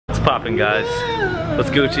poppin', guys? What's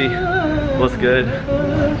Gucci? What's good?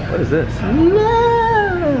 What is this?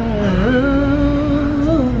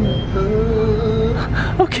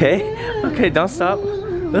 Okay, don't stop.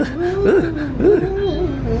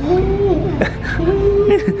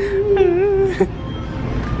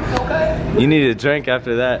 You need a drink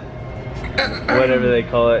after that. Whatever they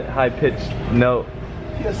call it, high-pitched note.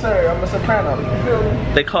 Yes, sir. I'm a soprano. You feel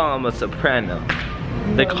me? They call him a soprano.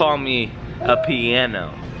 They call me a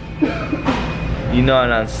piano. You know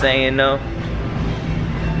what I'm saying, though?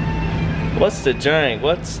 What's the drink?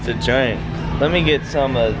 What's the drink? Let me get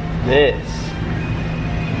some of this.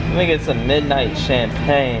 Let me get some midnight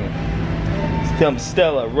champagne. Some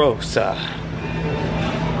Stella Rosa.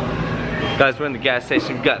 Guys, we're in the gas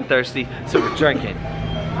station. We got thirsty, so we're drinking.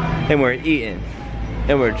 And we're eating.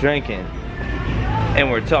 And we're drinking. And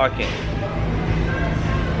we're talking.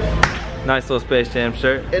 Nice little Space Jam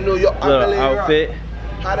shirt. In New York, little outfit.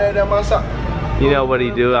 Hotter than my sock. You know what he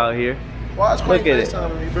do out here. Look at it.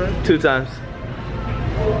 Me, 2 times.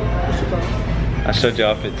 I showed you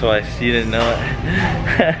off it twice. You didn't know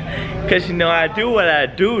it. Cause you know I do what I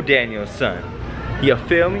do, Daniel's son. You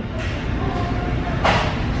feel me?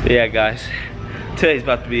 But yeah, guys. Today's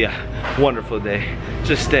about to be a wonderful day.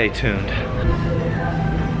 Just stay tuned.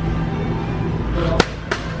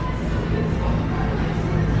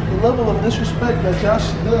 The level of disrespect that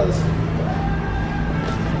Josh does.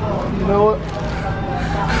 You know what?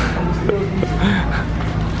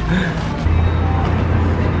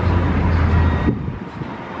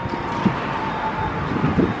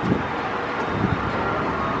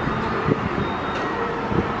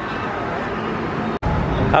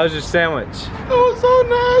 How was your sandwich? It was so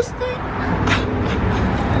nasty.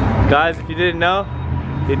 Guys, if you didn't know,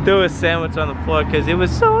 he threw his sandwich on the floor because it was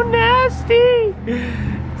so nasty.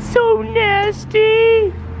 So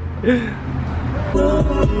nasty.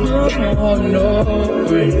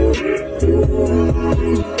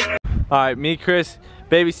 Alright, me, Chris,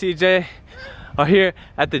 baby CJ are here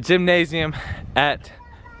at the gymnasium at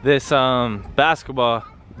this basketball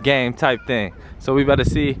game type thing. So we about to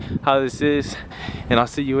see how this is, and I'll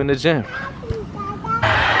see you in the gym.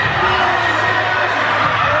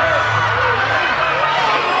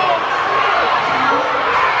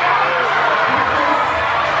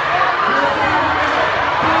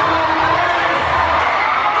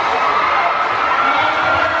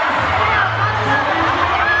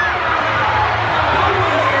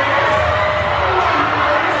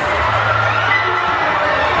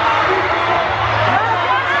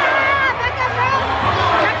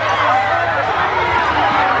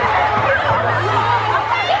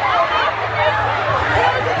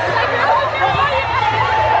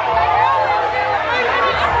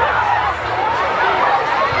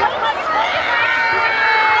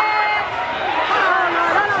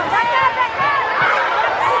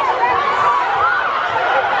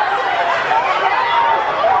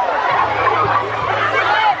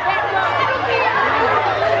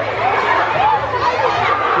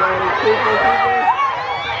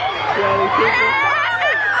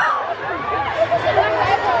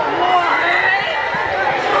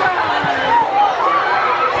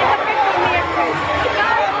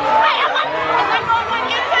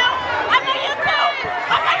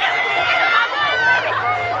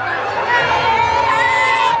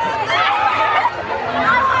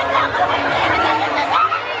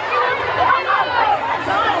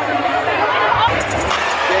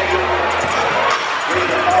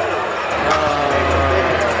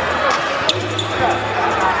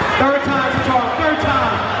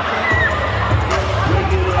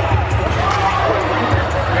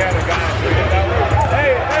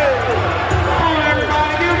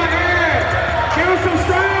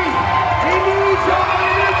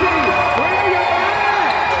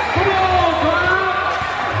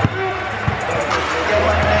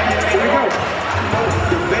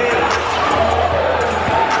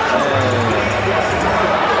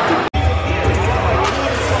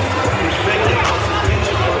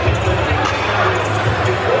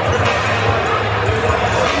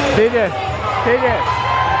 Take it.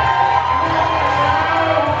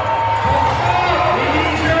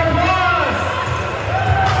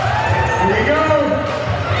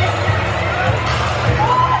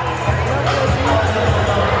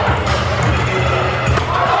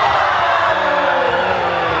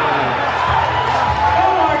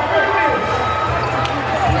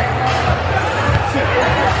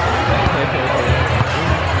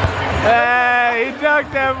 Hey, he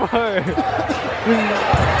dunked that boy.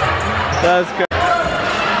 That's good.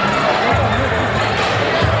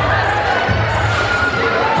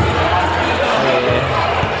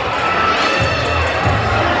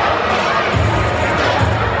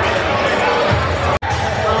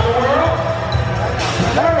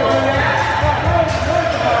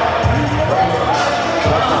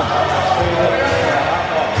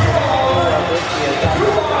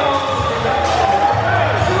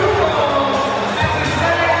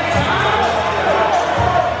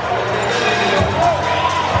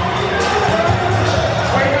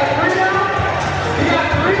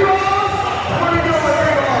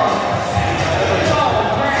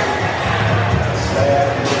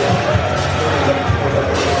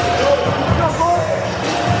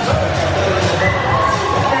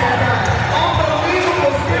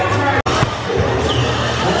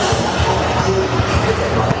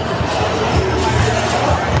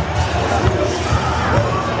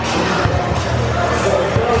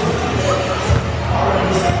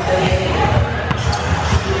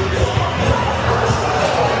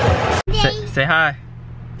 hi.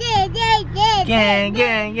 Gang, gang,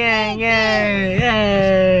 gang, gang.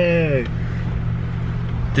 Yay.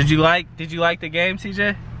 Did you like the game,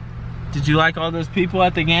 CJ? Did you like all those people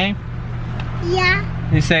at the game? Yeah.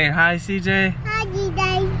 You saying hi, CJ? Hi,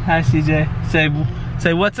 DJ. Hi, CJ.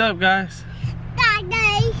 Say what's up, guys.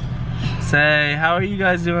 Daddy. Say, how are you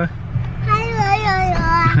guys doing? Hi.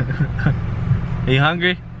 Are you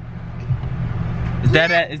hungry? Is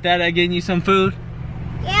Dada getting you some food?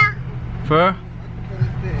 Yeah. For?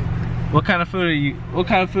 What kind of food do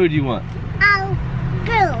you want? Oh,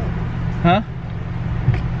 blue. Huh?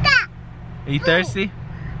 Stop. Are you thirsty?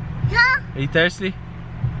 Huh? Are you thirsty?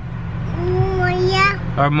 Yeah.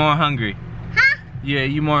 Or more hungry? Huh? Yeah,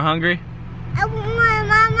 you more hungry? I want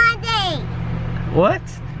Mama Day. What?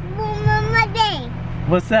 Mama Day.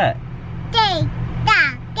 What's that? Day.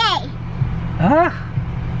 Day. Huh?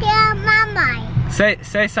 Day, Mama.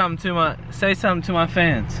 Say something to my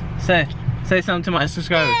fans. Say something to my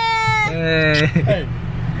subscribers. Hey. Hey, you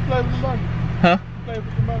play with the money. Huh? You play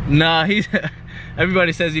with the money. Nah,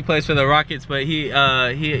 everybody says he plays for the Rockets, but he's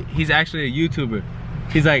actually a YouTuber.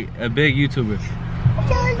 He's like a big YouTuber.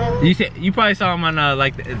 You probably saw him on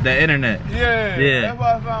like the internet. Yeah. Yeah. That's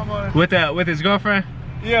why I found money. With his girlfriend?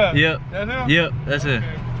 Yeah. Yep. That's him? Yep, that's okay. it.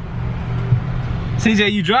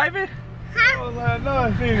 CJ, you driving? I was like, no,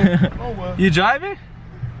 I seen it. Oh well. You driving?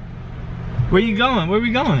 Where you going? Where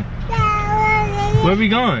we going? Where we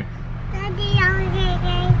going?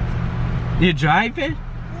 You're driving?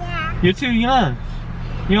 Yeah. You're too young.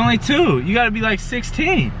 You're only 2. You gotta be like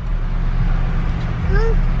 16.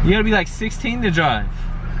 Huh? You gotta be like 16 to drive.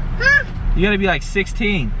 Huh? You gotta be like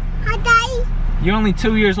 16. Hi, Daddy. You're only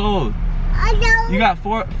 2 years old. I know. You got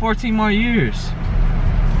 14 more years.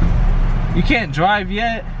 You can't drive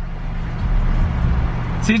yet.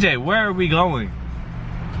 CJ, where are we going?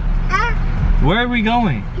 Where are we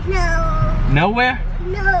going? No. Nowhere?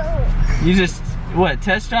 No. You just, what,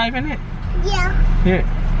 test driving it? Yeah. Here.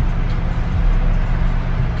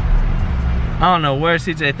 I don't know where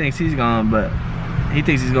CJ thinks he's going, but he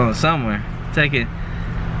thinks he's going somewhere. Taking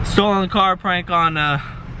stolen car prank on Dada.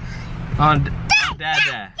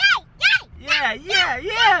 Yeah.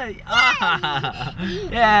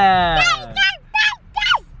 Yeah.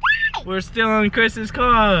 We're still in Chris's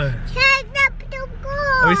car.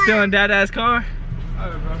 Are we still in Dada's car?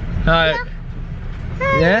 Alright.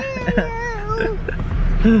 Yeah?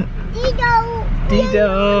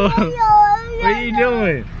 Dido. What are you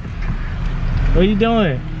doing? What are you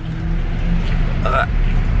doing?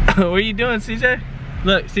 What are you doing, CJ?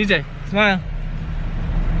 Look, CJ, smile.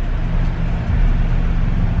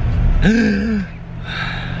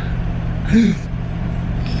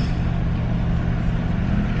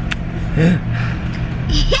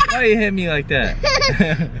 Why you hit me like that?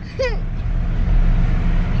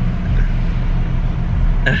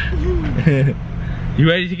 You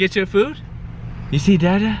ready to get your food? You see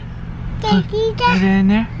Dada? Dada in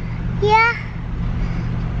there? Yeah.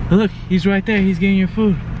 Look, he's right there. He's getting your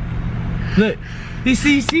food. Look, you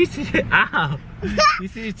see ow. You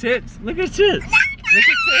see Chips? Look at Chips.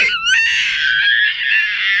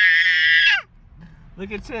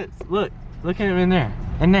 Look at Chips. Look at Chips. Look at him in there.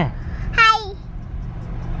 In there. Hi.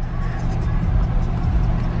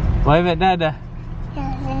 Wave at Dada.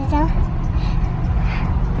 Hi, Dada.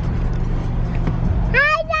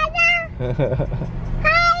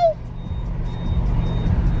 Hi.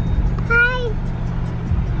 Hi.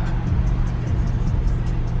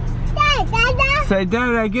 Dada. Say,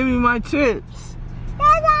 Dada, give me my chips.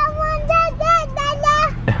 Dada, I want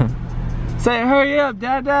Dada. Say, hurry up,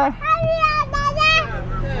 Dada. Hurry up,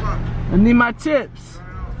 Dada. I need my chips. I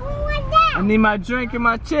want that. I need my drink and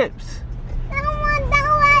my chips. I want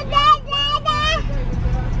Dada.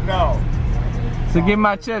 No. So give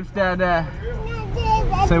my chips, Dada.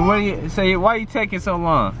 Say, why are you taking so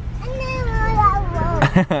long?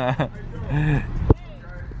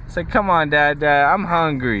 Say, come on, Dada, I'm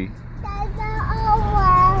hungry.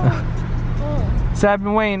 So I've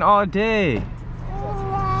been waiting all day.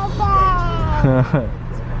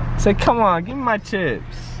 Say, come on, give me my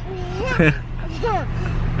chips.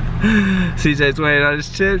 CJ's waiting on his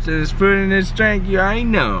chips and his food and his drink, you already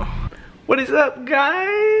know. What is up,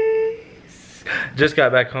 guys? Just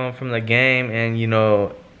got back home from the game and you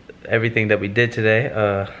know, everything that we did today.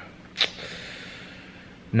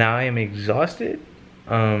 Now I am exhausted.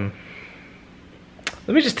 Let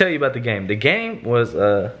me just tell you about the game. The game was,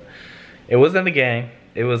 it wasn't a game.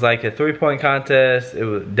 It was like a 3-point contest. It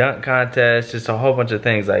was a dunk contest. Just a whole bunch of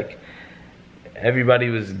things. Like everybody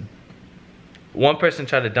was. One person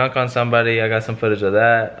tried to dunk on somebody. I got some footage of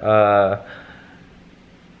that.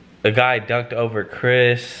 A guy dunked over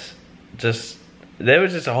Chris. Just there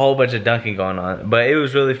was just a whole bunch of dunking going on, but it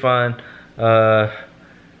was really fun. It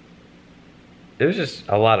was just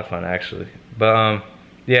a lot of fun actually. But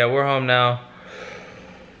yeah, we're home now.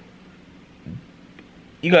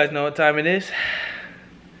 You guys know what time it is.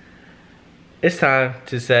 It's time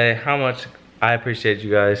to say how much I appreciate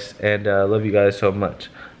you guys and love you guys so much.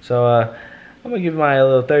 So I'm gonna give my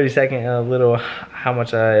little 30-second little how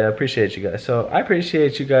much I appreciate you guys. So I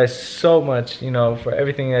appreciate you guys so much, you know, for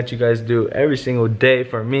everything that you guys do every single day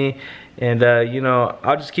for me. And you know,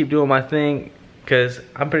 I'll just keep doing my thing because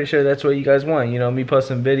I'm pretty sure that's what you guys want. You know, me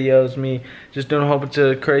posting videos, me just doing a whole bunch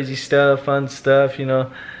of crazy stuff, fun stuff, you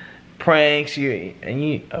know, pranks,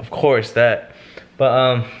 of course that.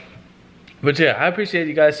 But yeah, I appreciate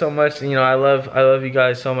you guys so much. You know, I love you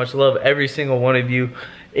guys so much. Love every single one of you,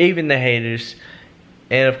 even the haters,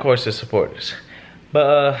 and of course the supporters.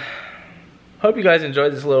 But hope you guys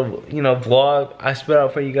enjoyed this little, you know, vlog I spit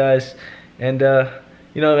out for you guys. And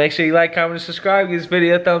you know, make sure you like, comment, and subscribe. Give this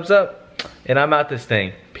video a thumbs up. And I'm out this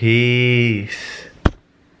thing. Peace.